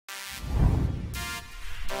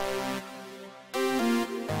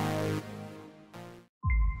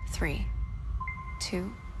3,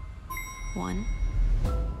 2, 1,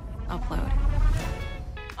 upload.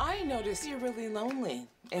 I notice you're really lonely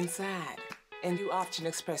and sad, and you often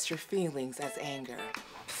express your feelings as anger.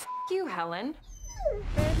 F you, Helen.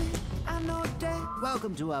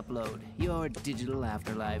 Welcome to Upload, your digital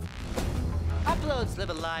afterlife. Uploads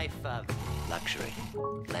live a life of luxury,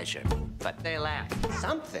 leisure, but they lack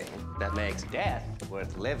something that makes death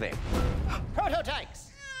worth living. Prototypes!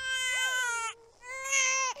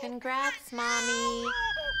 Congrats, Mommy.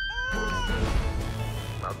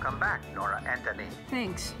 Welcome back, Nora Anthony.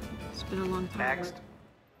 Thanks. It's been a long time. Next.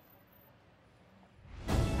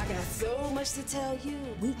 I got so much to tell you.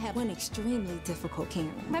 We've had one extremely difficult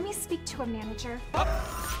Karen. Let me speak to a manager.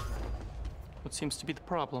 What seems to be the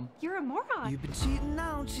problem? You're a moron. You've been cheating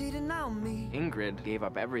on me. Ingrid gave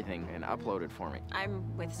up everything and uploaded for me.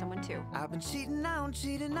 I'm with someone too. I've been cheating on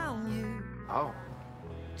you. Oh,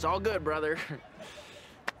 it's all good, brother.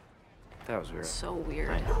 That was weird. So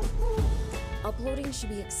weird. I know. Uploading should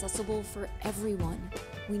be accessible for everyone.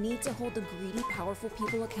 We need to hold the greedy, powerful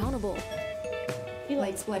people accountable. He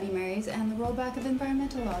likes Bloody Marys and the rollback of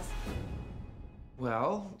environmental laws.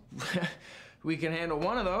 Well, we can handle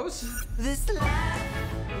one of those. This life,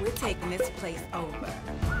 we're taking this place over.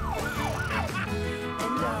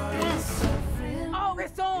 Oh,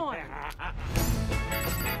 it's on!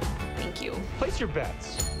 Thank you. Place your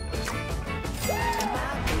bets.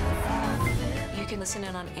 You can listen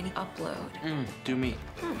in on any upload. Do me.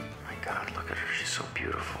 Oh my God, look at her. She's so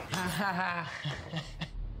beautiful.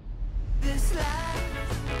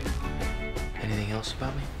 Anything else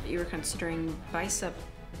about me? You were considering bicep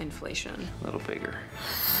inflation. A little bigger.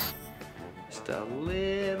 Just a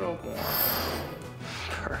little more.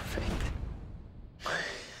 Perfect.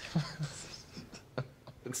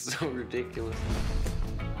 It's so ridiculous.